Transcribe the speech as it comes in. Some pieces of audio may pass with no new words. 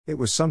It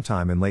was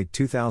sometime in late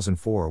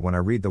 2004 when I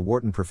read the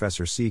Wharton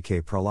professor C.K.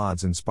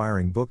 Prahlad's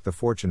inspiring book The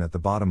Fortune at the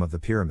Bottom of the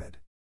Pyramid.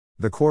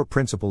 The core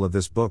principle of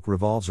this book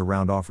revolves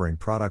around offering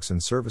products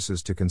and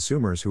services to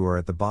consumers who are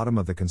at the bottom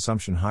of the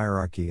consumption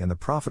hierarchy and the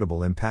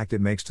profitable impact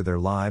it makes to their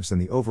lives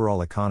and the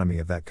overall economy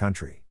of that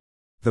country.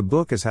 The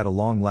book has had a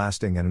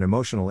long-lasting and an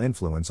emotional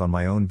influence on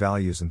my own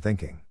values and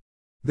thinking.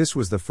 This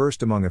was the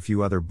first among a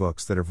few other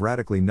books that have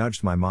radically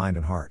nudged my mind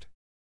and heart.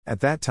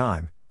 At that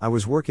time, I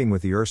was working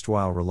with the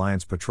erstwhile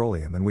Reliance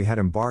Petroleum, and we had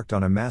embarked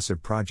on a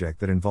massive project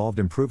that involved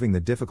improving the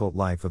difficult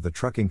life of the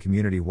trucking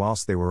community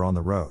whilst they were on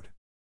the road.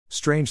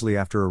 Strangely,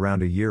 after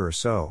around a year or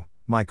so,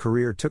 my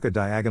career took a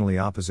diagonally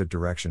opposite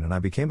direction and I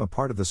became a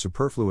part of the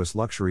superfluous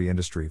luxury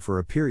industry for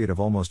a period of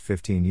almost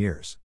 15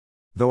 years.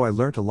 Though I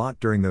learnt a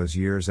lot during those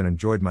years and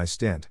enjoyed my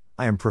stint,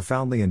 I am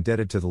profoundly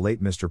indebted to the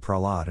late Mr.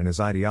 Prahlad and his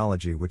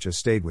ideology, which has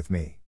stayed with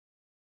me.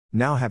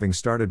 Now, having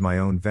started my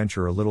own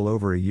venture a little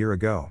over a year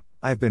ago,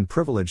 I have been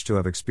privileged to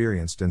have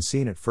experienced and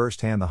seen at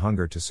firsthand the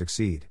hunger to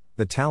succeed,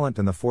 the talent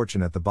and the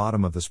fortune at the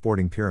bottom of the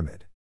sporting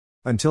pyramid.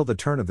 Until the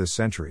turn of this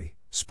century,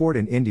 sport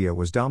in India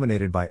was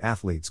dominated by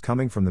athletes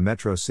coming from the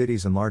metro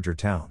cities and larger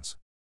towns.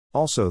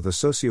 Also, the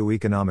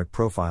socio-economic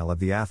profile of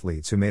the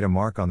athletes who made a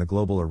mark on the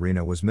global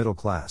arena was middle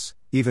class,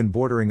 even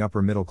bordering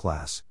upper middle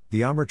class. The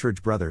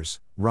Amritraj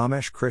brothers,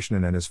 Ramesh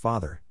Krishnan and his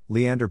father,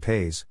 Leander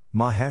Paes,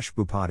 Mahesh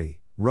Bhupathi,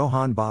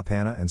 Rohan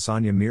Bopanna and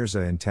Sania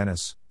Mirza in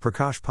tennis,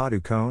 Prakash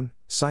Padukone,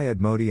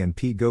 Syed Modi and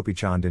P.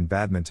 Gopichand in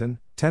badminton,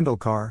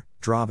 Tendulkar,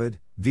 Dravid,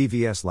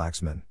 VVS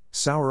Laxman,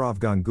 Sourav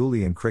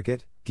Ganguly in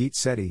cricket, Geet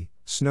Sethi,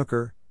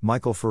 snooker,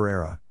 Michael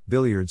Ferreira,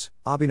 billiards,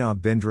 Abhinav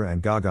Bindra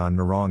and Gagan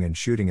Narang in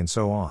shooting, and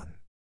so on.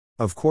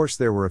 Of course,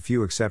 there were a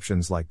few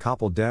exceptions like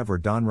Kapil Dev or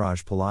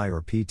Dhanraj Pillai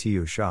or P.T.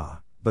 Usha,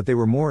 but they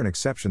were more an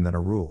exception than a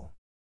rule.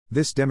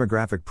 This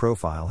demographic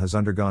profile has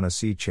undergone a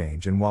sea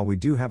change, and while we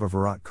do have a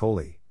Virat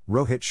Kohli,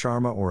 Rohit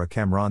Sharma or a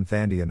Kamran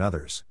Thandi and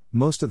others,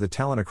 most of the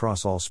talent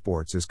across all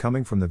sports is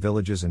coming from the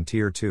villages and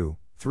Tier 2,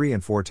 3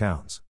 and 4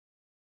 towns.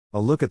 A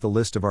look at the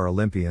list of our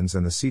Olympians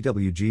and the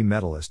CWG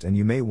medalist and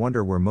you may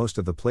wonder where most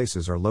of the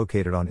places are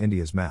located on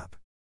India's map.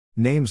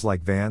 Names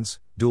like Vans,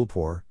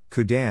 Dhulpur,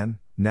 Kudan,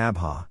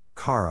 Nabha,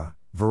 Khara,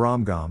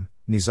 Viramgam,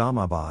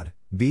 Nizamabad,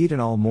 Beed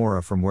and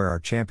Almora from where our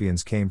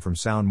champions came from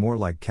sound more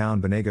like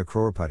Kaun Banega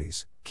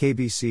Croreputties,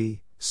 KBC,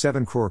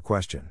 7 crore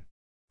question.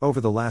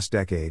 Over the last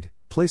decade,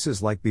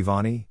 places like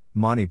Bhiwani,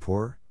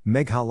 Manipur,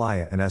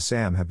 Meghalaya and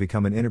Assam have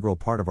become an integral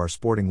part of our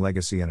sporting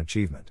legacy and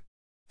achievement.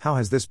 How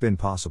has this been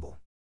possible?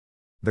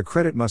 The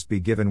credit must be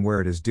given where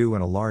it is due,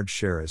 and a large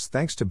share is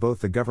thanks to both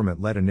the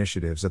government-led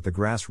initiatives at the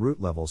grassroots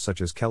level such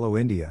as Khelo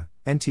India,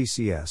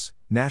 NTCS,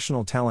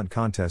 National Talent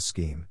Contest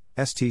Scheme,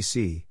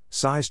 STC,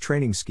 SIZE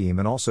Training Scheme,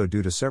 and also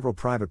due to several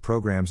private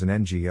programs and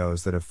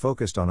NGOs that have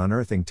focused on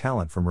unearthing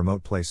talent from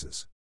remote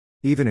places.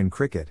 Even in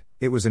cricket,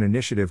 it was an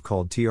initiative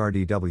called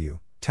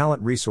TRDW,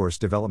 Talent Resource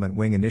Development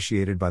Wing,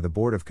 initiated by the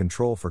Board of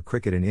Control for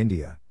Cricket in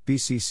India,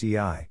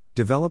 BCCI,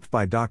 developed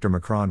by Dr.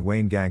 Makrand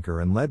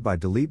Wangankar and led by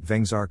Dilip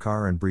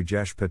Vengsarkar and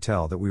Brijesh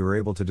Patel, that we were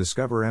able to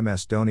discover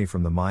MS Dhoni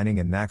from the mining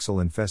and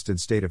Naxal-infested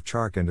state of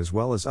Jharkhand, as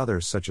well as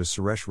others such as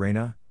Suresh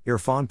Raina,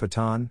 Irfan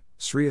Pathan,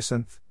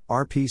 Sriyasanth,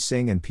 R.P.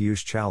 Singh and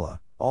Piyush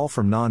Chawla, all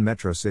from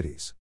non-metro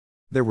cities.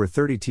 There were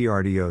 30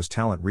 TRDO's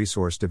Talent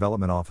Resource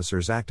Development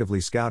Officers actively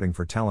scouting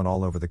for talent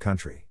all over the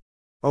country.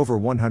 Over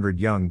 100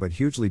 young but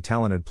hugely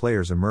talented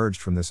players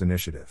emerged from this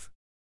initiative.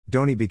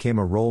 Dhoni became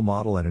a role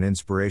model and an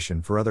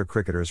inspiration for other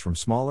cricketers from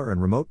smaller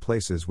and remote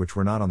places which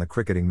were not on the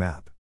cricketing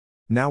map.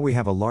 Now we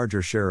have a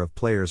larger share of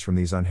players from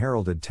these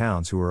unheralded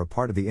towns who are a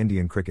part of the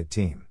Indian cricket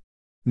team.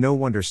 No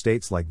wonder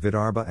states like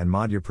Vidarbha and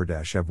Madhya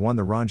Pradesh have won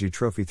the Ranji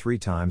Trophy 3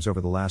 times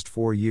over the last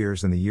 4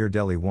 years. In the year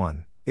Delhi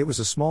won, it was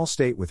a small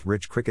state with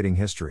rich cricketing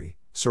history,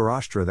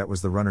 Saurashtra that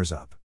was the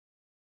runners-up.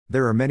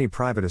 There are many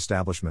private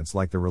establishments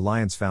like the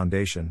Reliance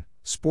Foundation,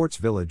 Sports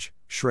Village,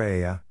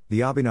 Shreya, the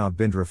Abhinav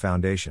Bindra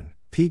Foundation,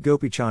 P.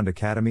 Gopichand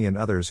Academy and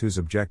others whose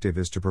objective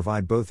is to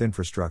provide both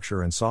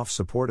infrastructure and soft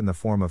support in the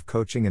form of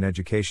coaching and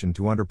education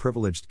to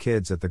underprivileged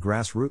kids at the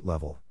grassroots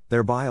level,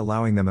 thereby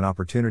allowing them an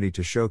opportunity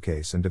to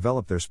showcase and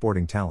develop their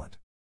sporting talent.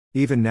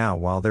 Even now,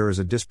 while there is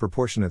a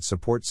disproportionate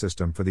support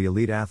system for the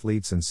elite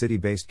athletes and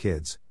city-based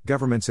kids,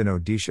 governments in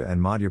Odisha and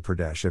Madhya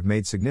Pradesh have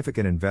made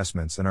significant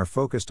investments and are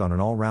focused on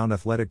an all-round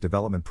athletic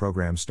development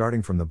program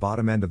starting from the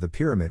bottom end of the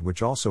pyramid,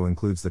 which also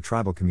includes the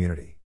tribal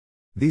community.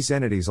 These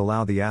entities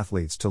allow the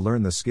athletes to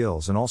learn the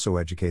skills and also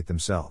educate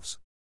themselves.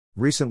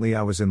 Recently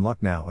I was in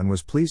Lucknow and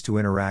was pleased to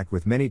interact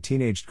with many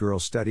teenaged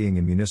girls studying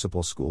in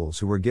municipal schools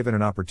who were given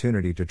an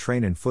opportunity to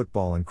train in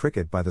football and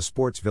cricket by the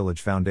Sports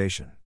Village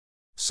Foundation.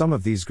 Some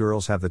of these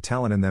girls have the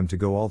talent in them to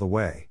go all the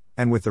way,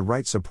 and with the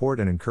right support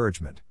and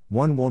encouragement,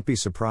 one won't be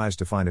surprised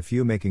to find a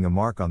few making a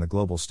mark on the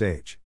global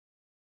stage.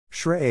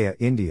 Shreya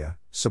India,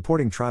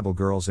 supporting tribal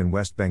girls in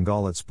West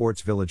Bengal at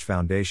Sports Village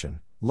Foundation,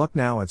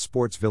 Lucknow at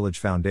Sports Village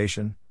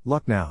Foundation,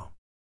 Lucknow.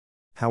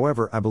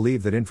 However, I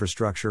believe that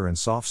infrastructure and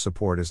soft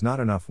support is not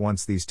enough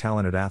once these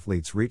talented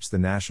athletes reach the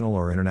national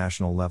or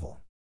international level.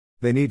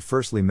 They need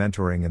firstly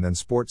mentoring and then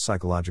sports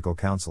psychological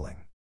counseling.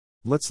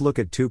 Let's look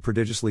at two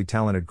prodigiously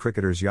talented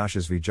cricketers,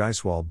 Yashasvi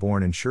Jaiswal,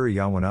 born in Shuri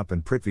Yawanup,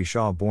 and Prithvi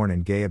Shaw, born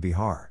in Gaya,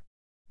 Bihar.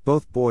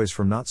 Both boys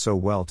from not so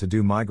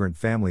well-to-do migrant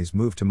families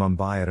moved to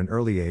Mumbai at an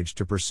early age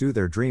to pursue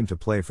their dream to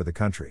play for the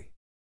country.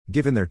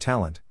 Given their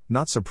talent,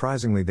 not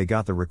surprisingly they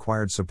got the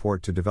required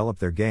support to develop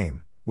their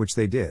game, which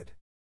they did.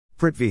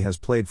 Prithvi has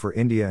played for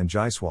India and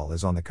Jaiswal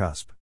is on the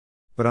cusp.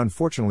 But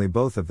unfortunately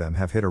both of them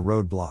have hit a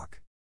roadblock.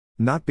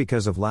 Not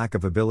because of lack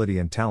of ability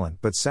and talent,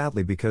 but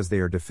sadly because they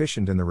are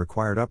deficient in the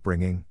required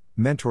upbringing,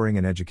 mentoring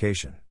and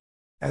education.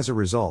 As a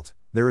result,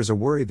 there is a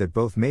worry that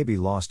both may be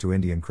lost to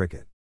Indian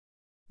cricket.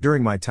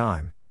 During my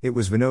time, it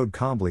was Vinod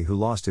Kambli who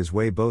lost his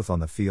way both on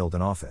the field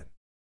and off it.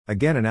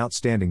 Again, an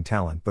outstanding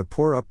talent, but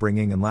poor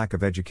upbringing and lack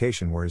of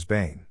education were his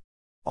bane.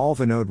 All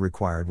Vinod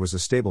required was a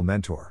stable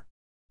mentor.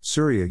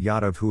 Surya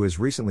Yadav, who has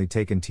recently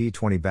taken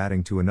T20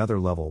 batting to another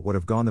level, would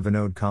have gone the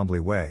Vinod Kambli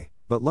way,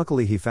 but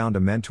luckily he found a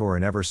mentor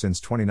and ever since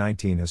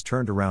 2019 has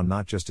turned around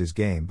not just his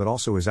game but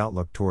also his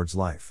outlook towards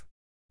life.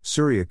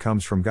 Surya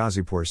comes from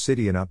Ghazipur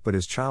city and up, but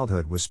his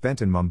childhood was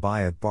spent in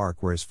Mumbai at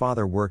Bark, where his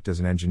father worked as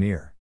an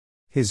engineer.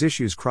 His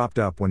issues cropped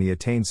up when he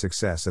attained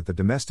success at the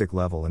domestic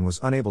level and was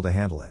unable to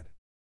handle it.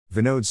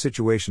 Vinod's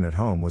situation at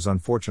home was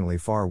unfortunately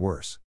far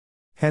worse.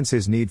 Hence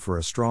his need for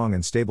a strong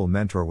and stable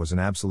mentor was an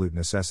absolute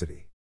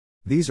necessity.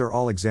 These are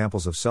all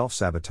examples of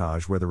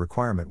self-sabotage where the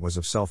requirement was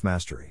of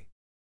self-mastery.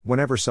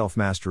 Whenever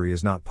self-mastery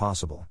is not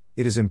possible,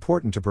 it is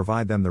important to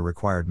provide them the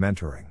required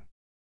mentoring.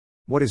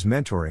 What is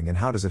mentoring and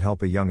how does it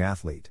help a young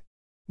athlete?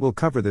 We'll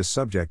cover this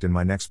subject in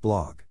my next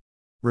blog.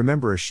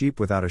 Remember, a sheep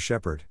without a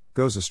shepherd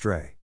goes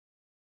astray.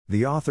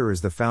 The author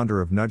is the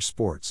founder of Nudge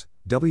Sports,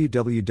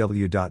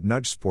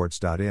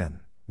 www.nudgesports.in,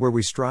 where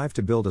we strive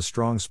to build a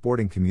strong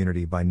sporting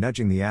community by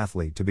nudging the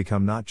athlete to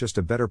become not just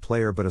a better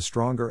player but a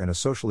stronger and a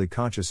socially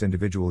conscious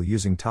individual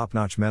using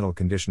top-notch mental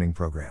conditioning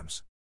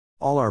programs.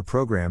 All our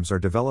programs are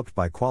developed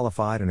by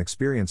qualified and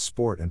experienced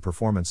sport and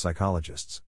performance psychologists.